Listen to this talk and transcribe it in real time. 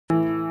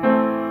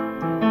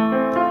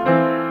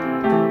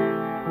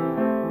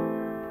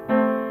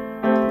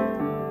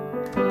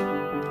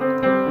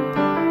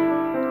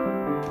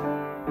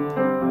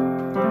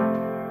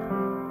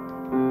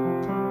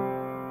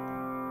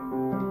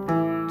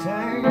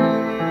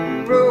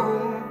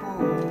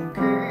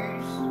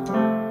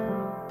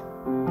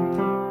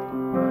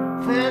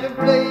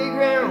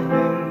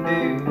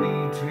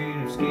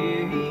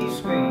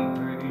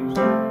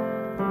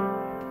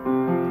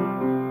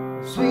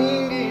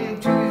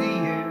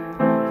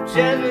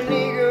Jasmine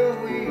eagle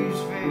with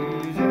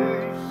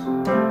feathers.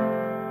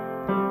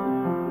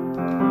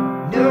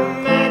 No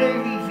matter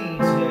if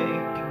it's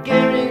like a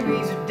gambling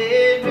piece of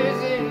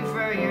dangerous in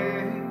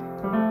fire.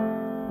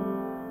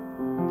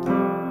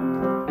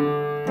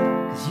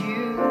 'Cause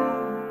you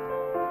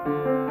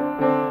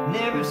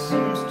never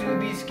seems to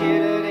be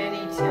scared at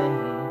any time,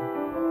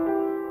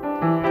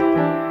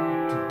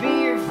 to be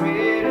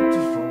afraid to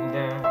fall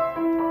down.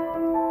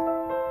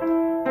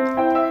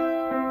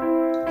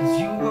 'Cause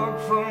you walk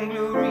from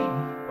glory,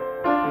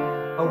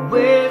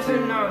 always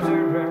another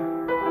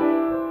round,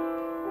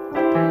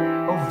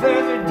 over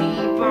the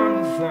deep on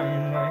the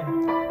fine line.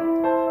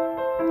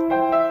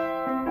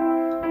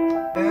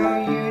 A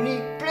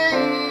unique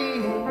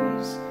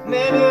place,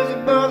 matters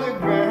above the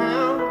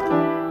ground,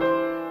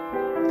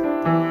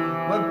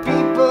 where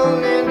people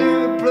and their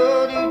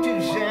applaud you to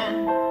shine.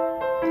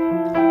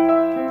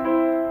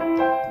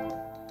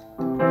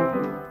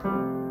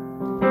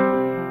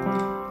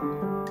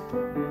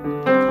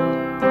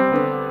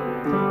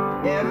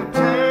 Every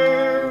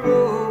time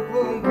rope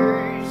won't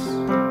curse,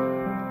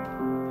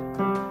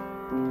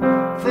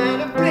 find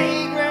a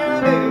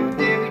playground up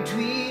there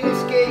between the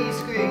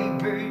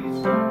skyscrapers,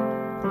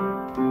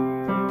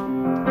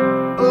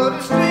 or to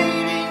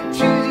straight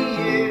into the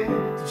air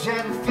to try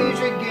to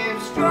fish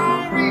against a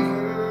strong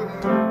river.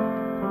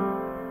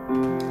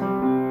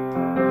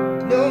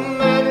 No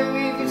matter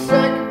if it's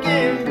like a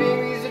gambling,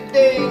 it's a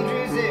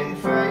dangerous and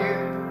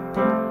fire.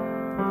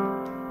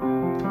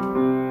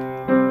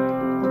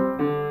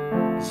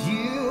 'Cause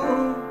you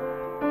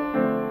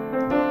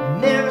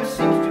never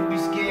seems to be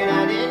scared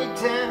at any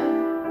time,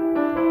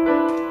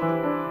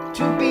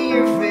 to be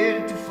afraid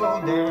to fall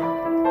down.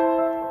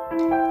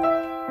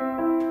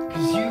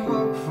 'Cause you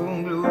walk from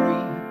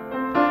glory,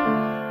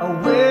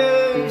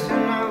 always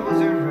and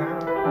always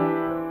around,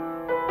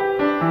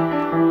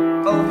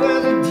 over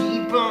the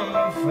deep on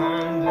the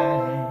fine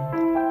line.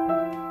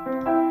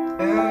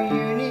 A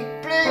unique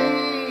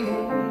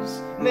place,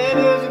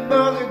 matters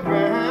above the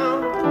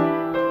ground,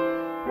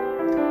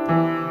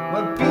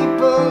 where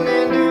people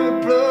and their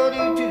applaud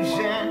you to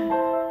shine.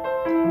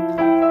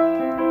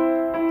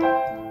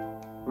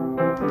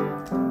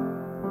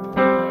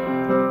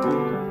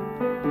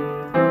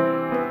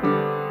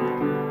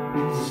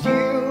 'Cause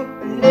you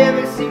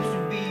never seems to